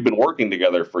integration. We've been working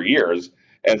together for years.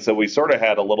 And so we sort of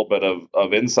had a little bit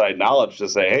of inside knowledge to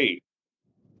say, hey,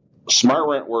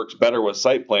 SmartRent works better with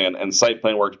SightPlan, and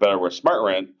SightPlan works better with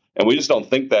SmartRent. And we just don't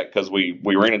think that because we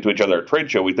ran into each other at a trade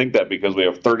show. We think that because we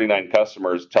have 39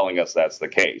 customers telling us that's the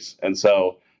case. And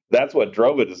so that's what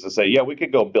drove it, is to say, yeah, we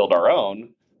could go build our own.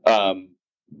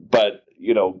 But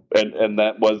and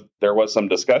there was some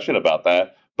discussion about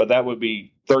that, but that would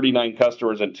be 39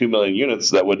 customers and 2 million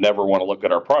units that would never want to look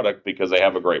at our product because they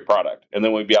have a great product, and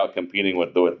then we'd be out competing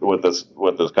with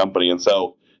this company. And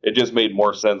so it just made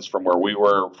more sense from where we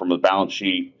were, from the balance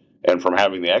sheet and from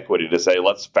having the equity, to say,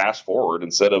 let's fast forward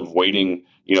instead of waiting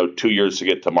 2 years to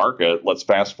get to market. Let's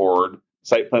fast forward.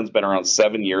 SitePlan's been around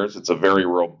 7 years. It's a very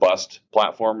robust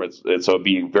platform. So it'd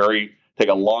be take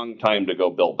a long time to go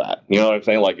build that. You know what I'm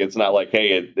saying? Like, it's not like,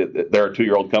 hey, they're a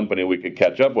 2-year-old company, we could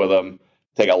catch up with them.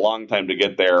 Take a long time to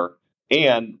get there.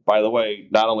 And by the way,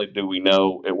 not only do we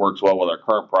know it works well with our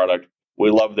current product, we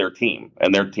love their team,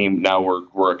 and their team. Now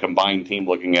we're a combined team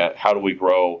looking at how do we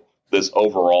grow this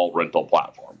overall rental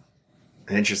platform.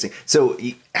 Interesting. So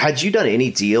had you done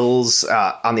any deals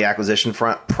on the acquisition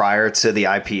front prior to the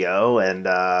IPO? And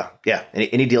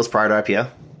any deals prior to IPO?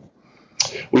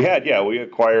 We had, we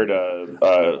acquired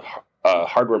a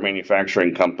hardware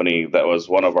manufacturing company that was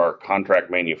one of our contract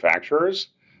manufacturers,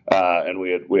 and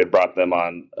we had brought them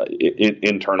on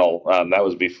internal. That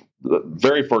was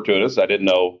very fortuitous. I didn't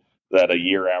know that a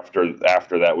year after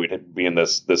that we'd be in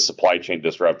this supply chain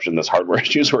disruption, this hardware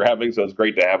issues we're having. So it's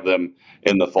great to have them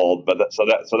in the fold. But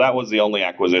that was the only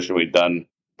acquisition we'd done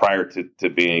prior to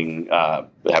being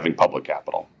having public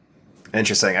capital.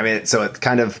 Interesting. I mean, so it's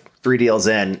kind of 3 deals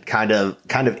in, kind of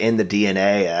in the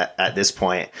DNA at this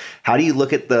point. How do you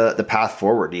look at the path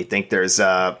forward? Do you think there's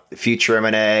future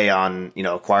M&A on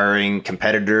acquiring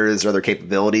competitors or other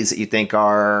capabilities that you think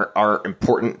are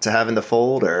important to have in the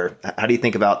fold, or how do you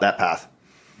think about that path?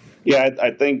 Yeah,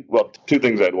 I think 2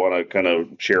 things I'd want to kind of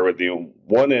share with you.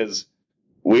 One is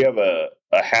we have a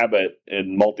habit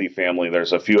in multifamily.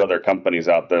 There's a few other companies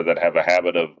out there that have a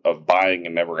habit of buying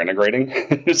and never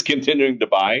integrating, just continuing to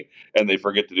buy, and they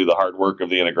forget to do the hard work of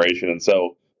the integration. And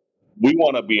so we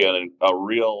want to be a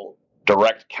real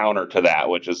direct counter to that,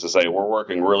 which is to say we're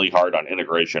working really hard on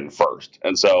integration first.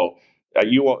 And so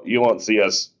you won't see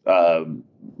us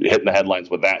hitting the headlines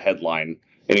with that headline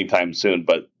anytime soon.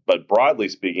 But broadly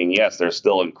speaking, yes, there's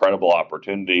still incredible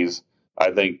opportunities.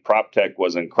 I think PropTech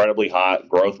was incredibly hot.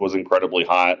 Growth was incredibly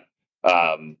hot.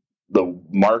 The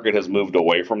market has moved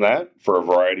away from that for a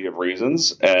variety of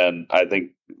reasons. And I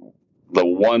think the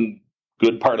one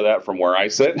good part of that from where I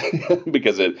sit,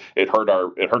 because it hurt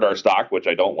our stock, which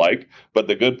I don't like. But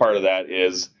the good part of that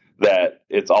is that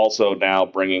it's also now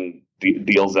bringing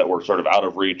deals that were sort of out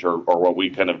of reach or what we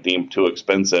kind of deemed too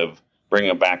expensive, bringing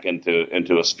them back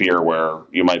into a sphere where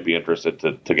you might be interested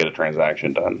to get a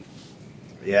transaction done.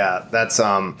 Yeah, that's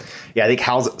I think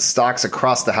stocks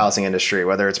across the housing industry,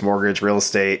 whether it's mortgage, real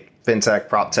estate, fintech,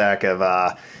 prop tech,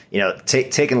 have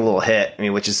taken a little hit. I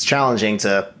mean, which is challenging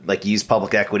to use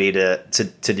public equity to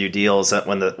do deals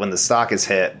when the stock is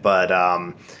hit. But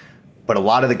a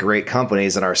lot of the great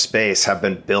companies in our space have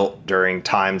been built during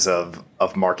times of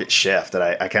market shift. And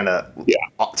I kind of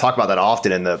talk about that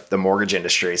often in the mortgage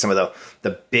industry. Some of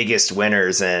the biggest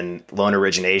winners in loan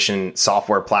origination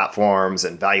software platforms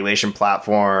and valuation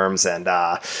platforms and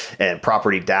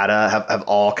property data have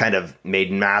all kind of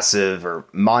made massive or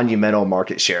monumental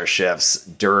market share shifts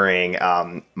during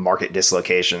market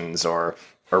dislocations or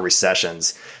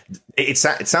recessions. It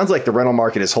sounds like the rental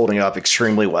market is holding up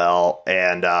extremely well,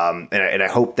 and I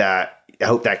hope that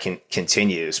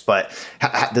continues. But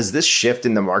does this shift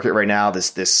in the market right now,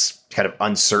 this kind of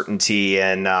uncertainty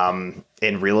in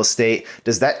real estate,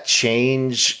 does that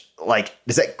change?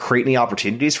 Does that create any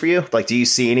opportunities for you? Do you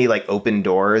see any open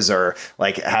doors or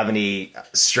have any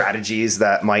strategies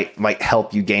that might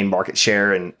help you gain market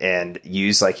share and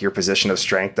use your position of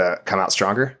strength to come out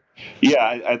stronger? Yeah,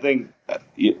 I think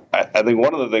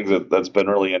one of the things that's been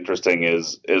really interesting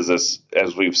is this,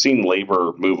 as we've seen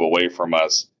labor move away from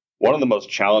us. One of the most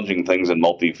challenging things in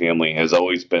multifamily has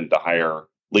always been to hire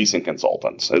leasing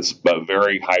consultants. It's a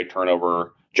very high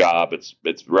turnover job. It's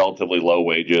relatively low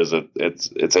wages.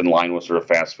 It's in line with sort of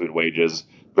fast food wages.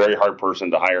 Very hard person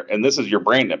to hire. And this is your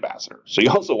brand ambassador. So you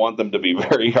also want them to be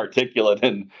very articulate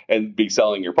and be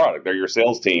selling your product. They're your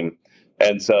sales team.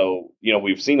 And so,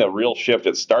 we've seen a real shift.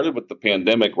 It started with the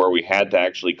pandemic where we had to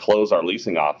actually close our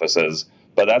leasing offices.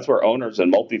 But that's where owners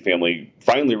in multifamily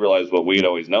finally realized what we had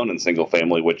always known in single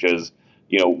family, which is,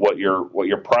 what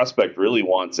your prospect really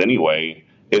wants anyway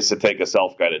is to take a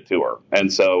self-guided tour.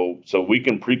 And so we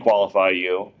can pre-qualify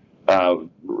you,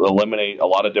 eliminate a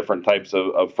lot of different types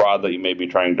of fraud that you may be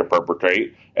trying to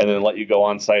perpetrate, and then let you go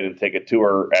on site and take a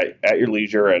tour at your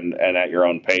leisure and at your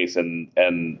own pace.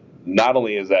 And not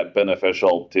only is that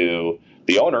beneficial to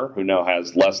the owner, who now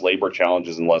has less labor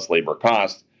challenges and less labor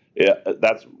costs,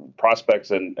 that's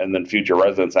prospects and then future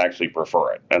residents actually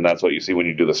prefer it. And that's what you see when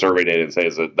you do the survey data and say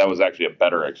is that was actually a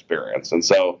better experience. And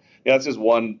so that's just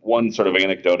one sort of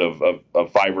anecdote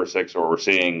of 5 or 6 where we're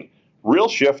seeing real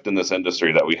shift in this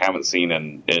industry that we haven't seen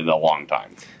in a long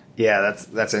time. Yeah,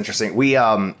 that's interesting.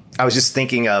 I was just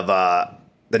thinking of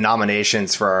the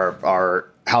nominations for our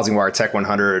HousingWire Tech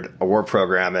 100 award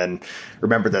program, and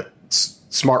remember that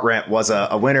SmartRent was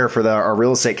a winner for our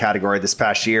real estate category this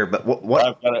past year. But what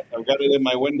I've got it in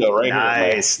my window right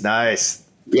here. Nice.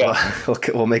 Yeah,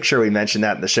 we'll make sure we mention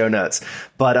that in the show notes.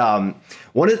 But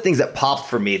one of the things that popped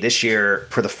for me this year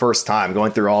for the first time,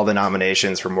 going through all the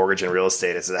nominations for mortgage and real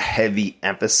estate, is a heavy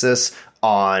emphasis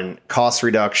on cost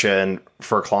reduction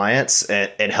for clients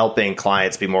and helping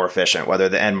clients be more efficient, whether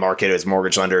the end market is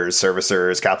mortgage lenders,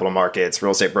 servicers, capital markets,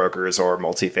 real estate brokers, or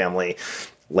multifamily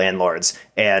landlords.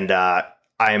 And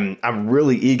I'm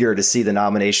really eager to see the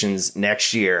nominations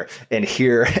next year and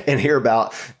hear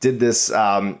about did this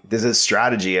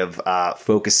strategy of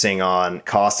focusing on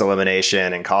cost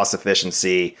elimination and cost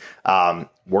efficiency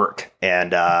work,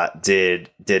 and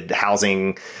did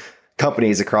housing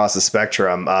companies across the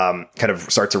spectrum kind of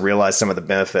start to realize some of the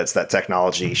benefits that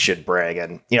technology should bring.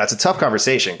 And it's a tough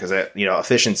conversation because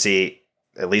efficiency,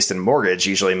 at least in mortgage,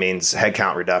 usually means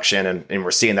headcount reduction, and we're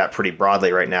seeing that pretty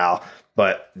broadly right now.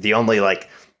 But the only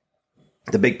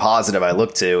the big positive I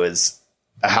look to is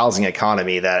a housing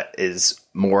economy that is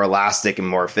more elastic and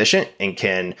more efficient and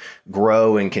can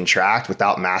grow and contract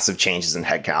without massive changes in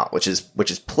headcount, which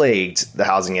has plagued the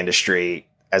housing industry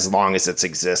as long as it's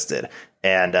existed.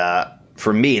 And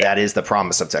for me, that is the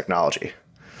promise of technology.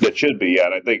 It should be, yeah.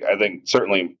 And I think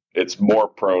certainly it's more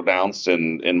pronounced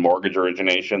in mortgage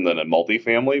origination than in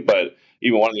multifamily. But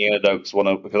even one of the anecdotes,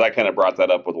 because I kind of brought that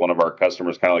up with one of our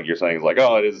customers, kind of like you're saying, is like,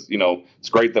 oh, it is, it's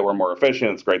great that we're more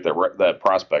efficient. It's great that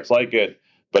prospects like it.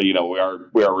 But, we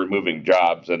are removing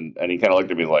jobs. And he kind of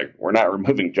looked at me like, we're not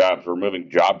removing jobs. We're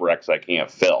removing job recs I can't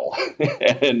fill.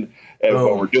 and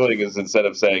what we're doing is, instead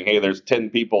of saying, hey, there's 10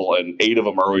 people and 8 of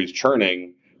them are always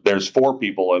churning, there's 4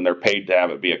 people and they're paid to have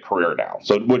it be a career now.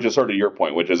 So, which is sort of your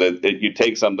point, which is you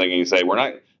take something and you say, we're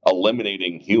not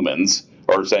eliminating humans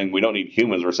or saying we don't need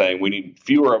humans. We're saying we need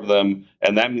fewer of them.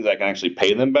 And that means I can actually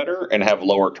pay them better and have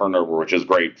lower turnover, which is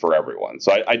great for everyone.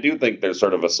 So I do think there's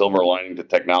sort of a silver lining to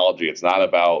technology. It's not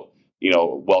about,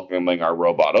 welcoming our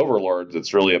robot overlords.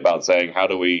 It's really about saying, how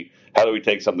do we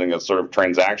take something that's sort of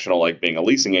transactional, like being a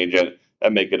leasing agent,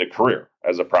 and make it a career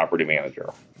as a property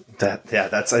manager.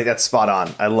 That's spot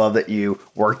on. I love that you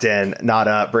worked in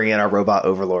not bringing in our robot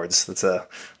overlords.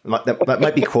 That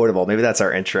might be quotable. Maybe that's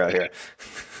our intro here.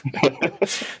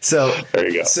 So there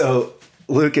you go. So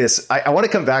Lucas, I want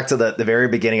to come back to the very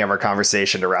beginning of our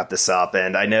conversation to wrap this up.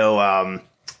 And I know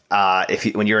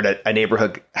when you're in a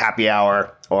neighborhood happy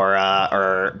hour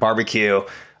or barbecue,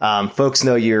 folks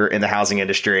know you're in the housing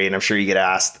industry, and I'm sure you get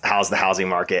asked, how's the housing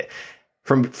market?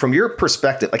 From your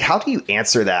perspective, how do you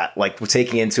answer that?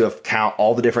 Taking into account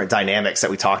all the different dynamics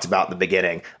that we talked about in the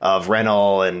beginning of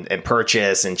rental and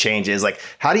purchase and changes.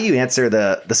 How do you answer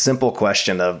the simple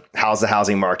question of how's the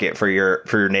housing market for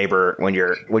your neighbor when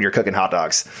you're cooking hot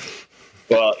dogs?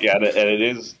 Well, yeah, and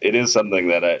it is something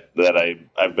that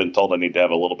I've been told I need to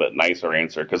have a little bit nicer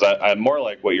answer, because I'm more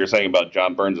like what you're saying about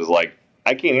John Burns is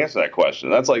I can't answer that question.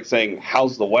 That's like saying,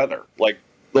 how's the weather?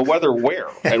 The weather where?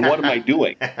 And what am I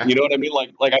doing? You know what I mean?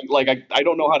 I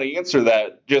don't know how to answer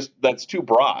that. Just that's too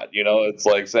broad. It's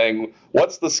like saying,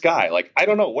 what's the sky? I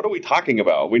don't know. What are we talking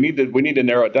about? We need to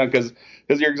narrow it down, because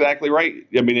you're exactly right.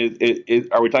 I mean,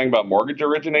 are we talking about mortgage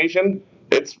origination?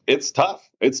 It's tough.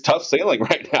 It's tough sailing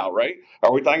right now, right?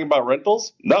 Are we talking about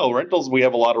rentals? No, rentals, we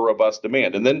have a lot of robust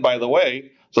demand. And then, by the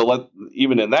way,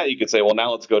 even in that, you could say, well,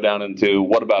 now let's go down into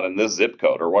what about in this zip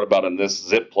code, or what about in this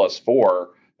zip +4?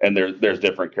 And there's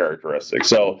different characteristics.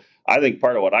 So I think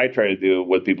part of what I try to do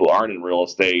with people who aren't in real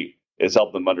estate is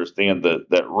help them understand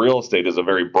that real estate is a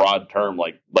very broad term,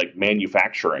 like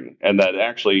manufacturing, and that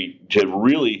actually, to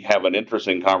really have an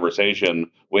interesting conversation,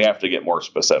 we have to get more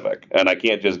specific. And I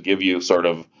can't just give you sort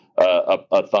of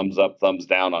a thumbs up, thumbs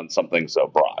down on something so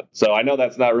broad. So I know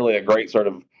that's not really a great sort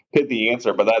of pithy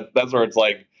answer, but that's where it's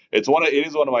it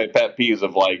is one of my pet peeves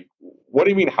of what do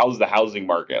you mean, how's the housing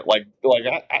market?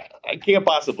 I can't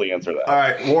possibly answer that. All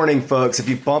right, warning, folks. If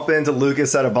you bump into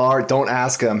Lucas at a bar, don't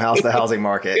ask him how's the housing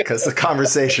market, because the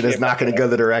conversation is not going to go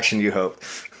the direction you hoped.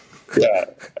 Yeah,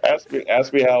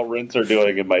 ask me how rents are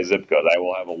doing in my zip code. I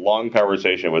will have a long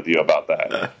conversation with you about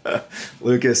that.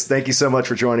 Lucas, thank you so much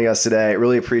for joining us today.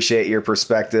 Really appreciate your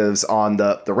perspectives on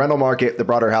the rental market, the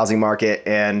broader housing market,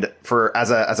 and for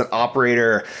as an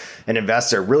operator and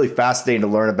investor, really fascinating to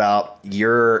learn about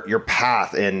your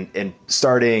path in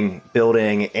starting,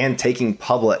 building, and taking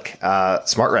public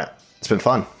SmartRent. It's been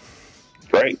fun.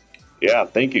 Great. Yeah,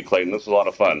 thank you, Clayton. This was a lot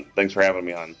of fun. Thanks for having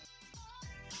me on.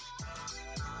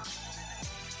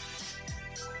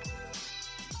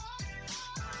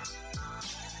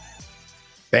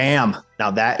 Bam.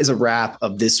 Now that is a wrap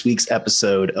of this week's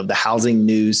episode of the Housing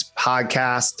News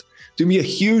Podcast. Do me a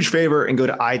huge favor and go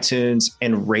to iTunes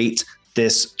and rate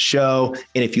this show.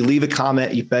 And if you leave a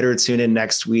comment, you better tune in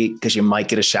next week because you might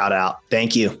get a shout out.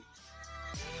 Thank you.